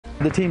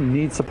The team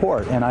needs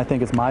support, and I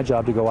think it's my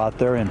job to go out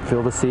there and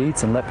fill the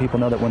seats and let people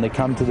know that when they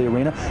come to the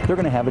arena, they're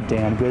going to have a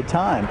damn good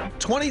time.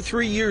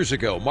 23 years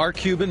ago, Mark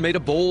Cuban made a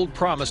bold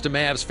promise to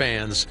Mavs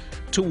fans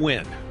to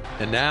win.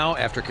 And now,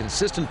 after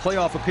consistent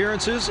playoff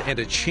appearances and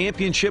a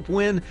championship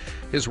win,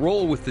 his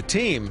role with the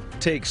team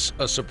takes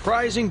a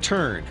surprising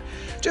turn.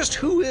 Just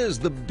who is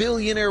the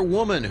billionaire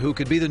woman who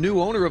could be the new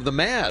owner of the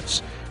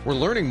Mavs? We're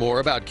learning more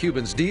about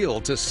Cuban's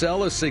deal to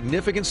sell a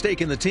significant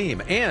stake in the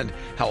team and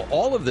how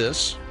all of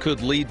this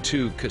could lead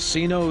to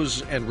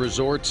casinos and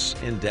resorts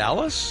in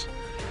Dallas.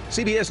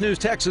 CBS News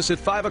Texas at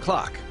 5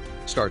 o'clock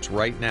starts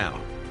right now.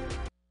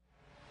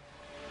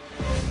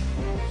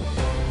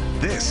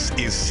 This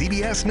is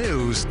CBS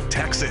News,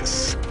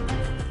 Texas.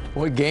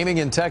 Boy, gaming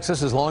in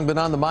Texas has long been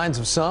on the minds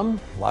of some.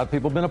 A lot of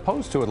people have been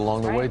opposed to it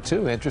along the way,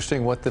 too.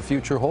 Interesting what the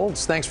future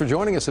holds. Thanks for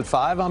joining us at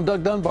 5. I'm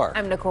Doug Dunbar.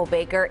 I'm Nicole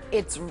Baker.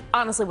 It's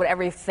honestly what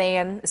every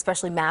fan,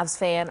 especially Mavs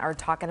fan, are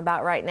talking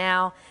about right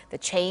now, the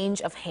change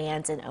of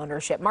hands and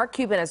ownership. Mark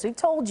Cuban, as we've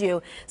told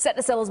you, set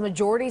to sell his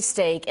majority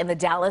stake in the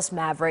Dallas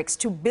Mavericks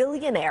to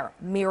billionaire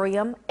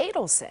Miriam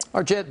Adelson.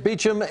 Our Jet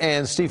Beecham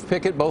and Steve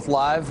Pickett both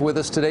live with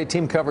us today.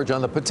 Team coverage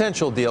on the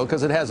potential deal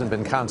because it hasn't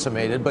been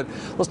consummated. But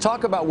let's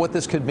talk about what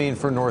this could mean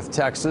for North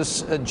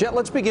Texas. Jet,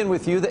 let's begin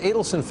with you. The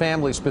Adelson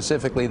family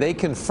specifically, they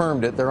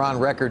confirmed it. They're on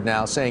record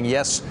now saying,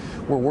 yes,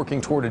 we're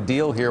working toward a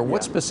deal here.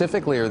 What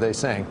specifically are they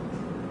saying?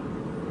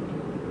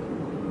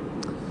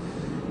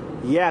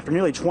 Yeah, after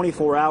nearly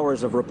 24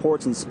 hours of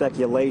reports and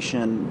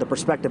speculation, the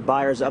prospective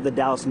buyers of the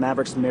Dallas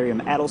Mavericks, Miriam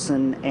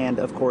Adelson, and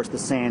of course the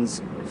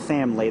Sands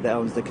family that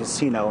owns the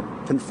casino,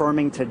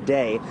 confirming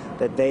today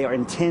that they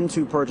intend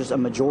to purchase a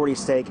majority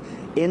stake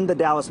in the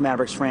Dallas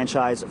Mavericks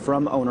franchise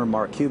from owner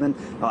Mark Cuban.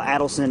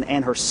 Adelson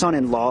and her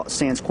son-in-law,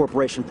 Sands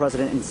Corporation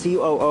President and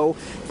COO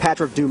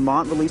Patrick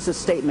Dumont, released a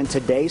statement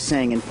today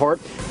saying, in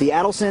part, the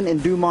Adelson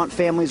and Dumont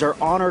families are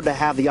honored to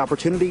have the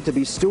opportunity to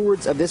be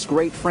stewards of this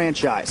great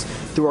franchise.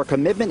 Through our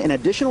commitment and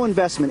additional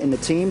investment in the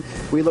team,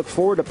 we look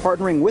forward to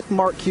partnering with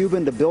Mark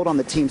Cuban to build on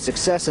the team's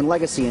success and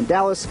legacy in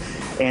Dallas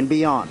and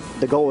beyond.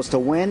 The goal is to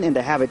win and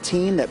to have a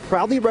team that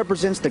proudly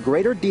represents the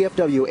greater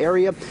DFW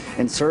area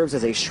and serves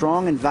as a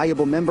strong and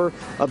valuable member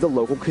of the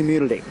local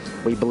community.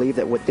 We believe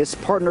that with this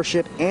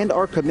partnership and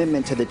our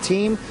commitment to the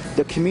team,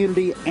 the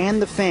community,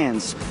 and the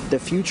fans, the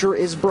future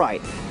is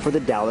bright for the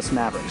Dallas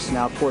Mavericks.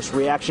 Now, of course,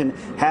 reaction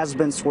has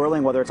been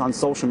swirling, whether it's on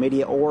social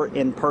media or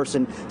in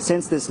person,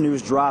 since this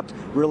news dropped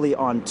really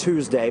on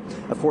Tuesday.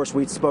 Of course,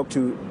 we spoke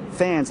to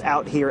fans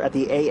out here at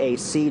the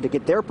AAC to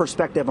get their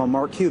perspective on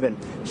Mark Cuban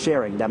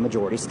sharing that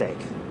majority stake.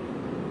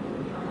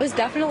 I was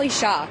definitely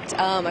shocked.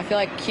 I feel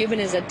like Cuban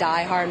is a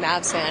die-hard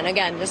Mavs fan.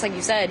 Again, just like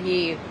you said,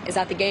 he is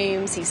at the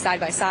games, he's side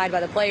by side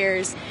by the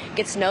players,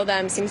 gets to know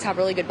them, seems to have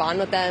a really good bond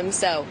with them.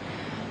 So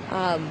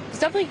it's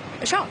definitely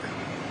a shock.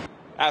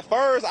 At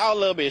first, I was a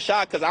little bit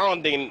shocked because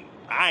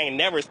I ain't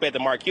never expected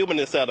Mark Cuban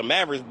to sell the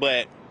Mavericks,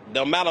 but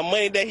the amount of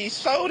money that he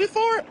sold it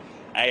for,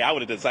 hey, I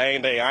would have done the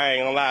same thing. I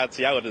ain't gonna lie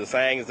to you, I would have done the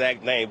same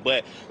exact thing.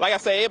 But like I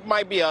said, it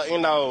might be a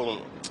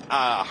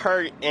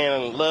hurt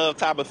and love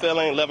type of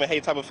feeling, love and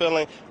hate type of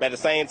feeling. But at the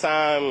same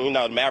time,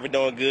 the Maverick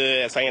doing good.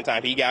 At the same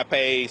time, he got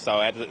paid.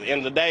 So at the end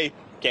of the day,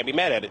 can't be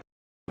mad at it.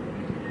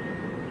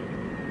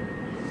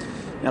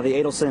 Now, the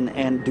Adelson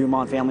and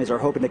Dumont families are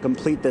hoping to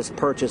complete this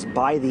purchase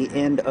by the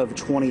end of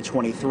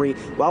 2023.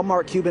 While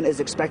Mark Cuban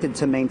is expected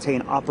to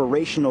maintain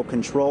operational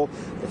control,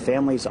 the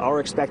families are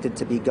expected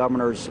to be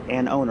governors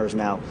and owners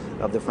now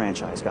of the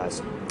franchise,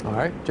 guys. All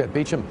right, Jet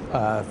Beecham,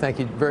 thank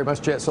you very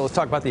much, Jet. So let's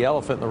talk about the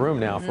elephant in the room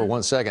now for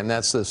 1 second.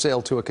 That's the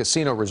sale to a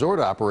casino resort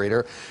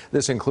operator.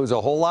 This includes a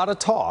whole lot of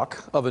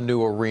talk of a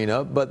new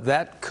arena, but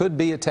that could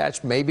be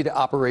attached maybe to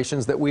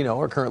operations that we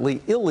know are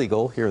currently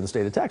illegal here in the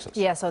state of Texas.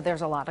 Yeah, so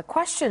there's a lot of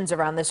questions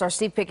around this. Our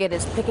Steve Pickett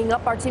is picking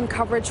up our team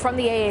coverage from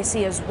the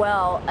AAC as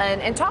well.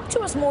 And talk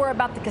to us more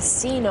about the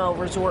casino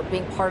resort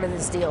being part of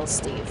this deal,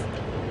 Steve.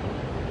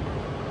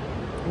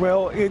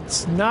 Well,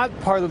 it's not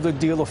part of the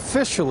deal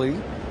officially.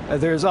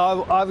 There's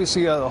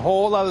obviously a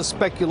whole lot of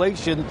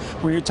speculation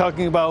when you're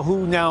talking about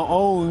who now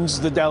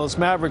owns the Dallas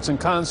Mavericks in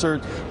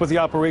concert with the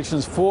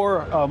operations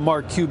for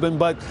Mark Cuban.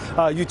 But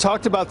you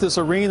talked about this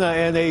arena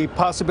and a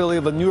possibility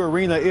of a new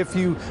arena. If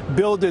you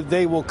build it,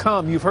 they will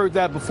come. You've heard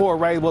that before,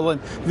 right? Well, in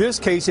this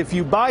case, if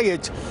you buy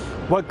it,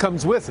 what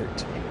comes with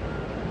it?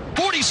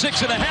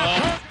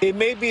 46.5. It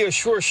may be a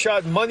sure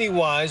shot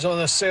money-wise on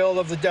a sale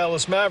of the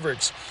Dallas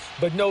Mavericks,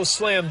 but no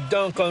slam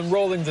dunk on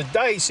rolling the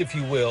dice, if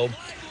you will,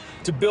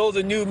 to build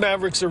a new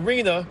Mavericks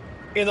arena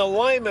in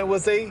alignment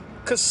with a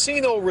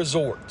casino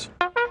resort.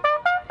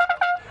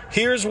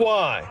 Here's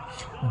why.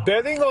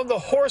 Betting on the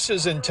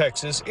horses in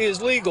Texas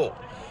is legal.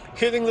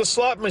 Hitting the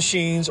slot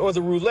machines or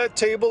the roulette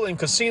table in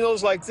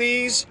casinos like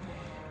these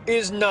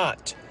is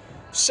not.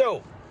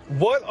 So,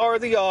 what are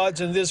the odds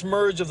in this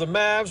merge of the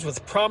Mavs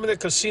with prominent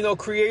casino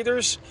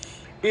creators?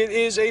 It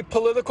is a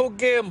political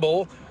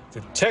gamble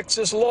that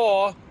Texas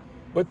law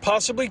would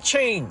possibly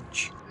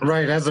change.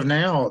 Right. As of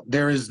now,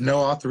 there is no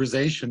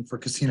authorization for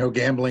casino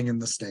gambling in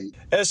the state.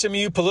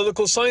 SMU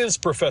political science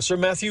professor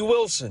Matthew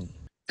Wilson.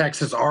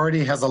 Texas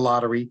already has a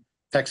lottery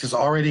Texas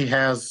already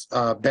has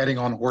betting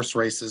on horse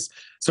races.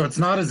 So it's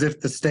not as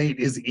if the state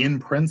is in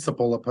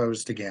principle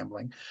opposed to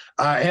gambling.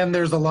 And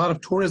there's a lot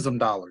of tourism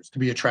dollars to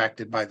be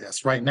attracted by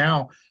this. Right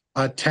now,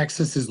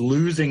 Texas is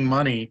losing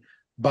money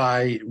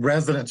by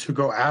residents who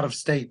go out of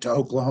state to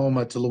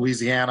Oklahoma, to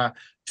Louisiana,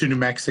 to New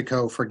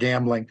Mexico for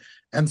gambling.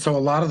 And so a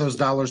lot of those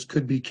dollars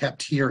could be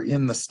kept here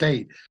in the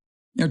state.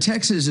 You know,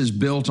 Texas is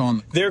built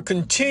on... There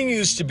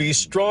continues to be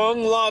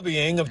strong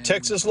lobbying of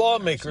Texas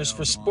lawmakers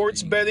for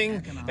sports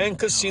betting and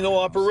casino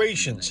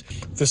operations.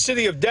 The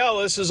city of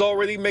Dallas is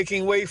already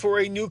making way for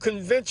a new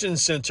convention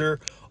center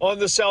on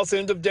the south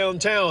end of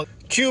downtown.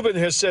 Cuban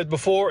has said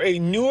before a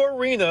new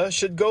arena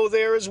should go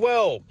there as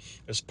well,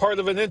 as part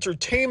of an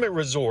entertainment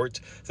resort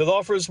that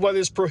offers what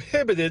is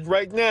prohibited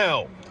right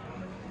now: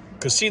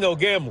 casino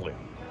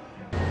gambling.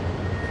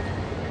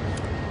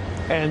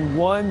 And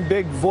one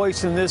big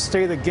voice in this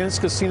state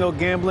against casino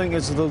gambling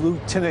is the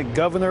lieutenant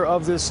governor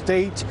of this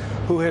state,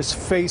 who has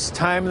faced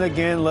time and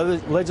again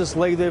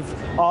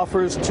legislative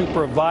offers to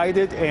provide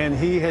it, and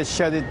he has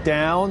shut it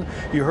down.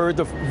 You heard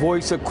the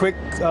voice, a quick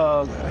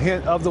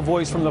hint of the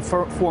voice from the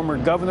former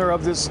governor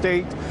of this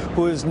state,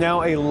 who is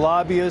now a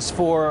lobbyist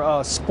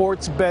for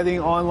sports betting,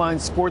 online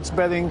sports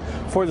betting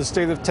for the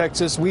state of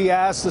Texas. We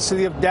asked the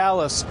city of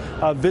Dallas,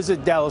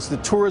 Visit Dallas, the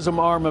tourism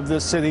arm of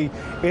this city,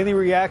 any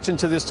reaction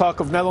to this talk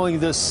of not only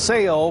this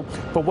sale,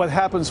 but what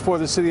happens for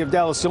the city of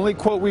Dallas. The only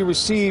quote we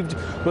received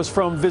was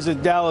from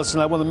Visit Dallas,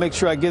 and I want to make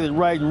sure I get it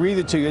right and read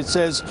it to you. It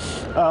says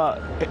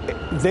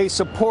they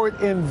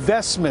support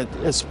investment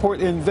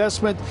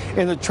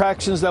in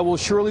attractions that will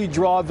surely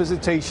draw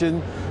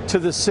visitation to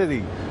the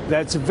city.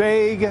 That's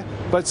vague,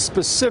 but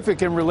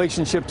specific in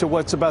relationship to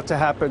what's about to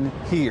happen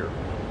here.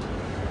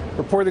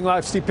 Reporting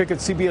live, Steve Pickett,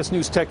 CBS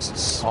News,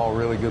 Texas. All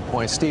really good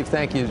points. Steve,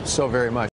 thank you so very much.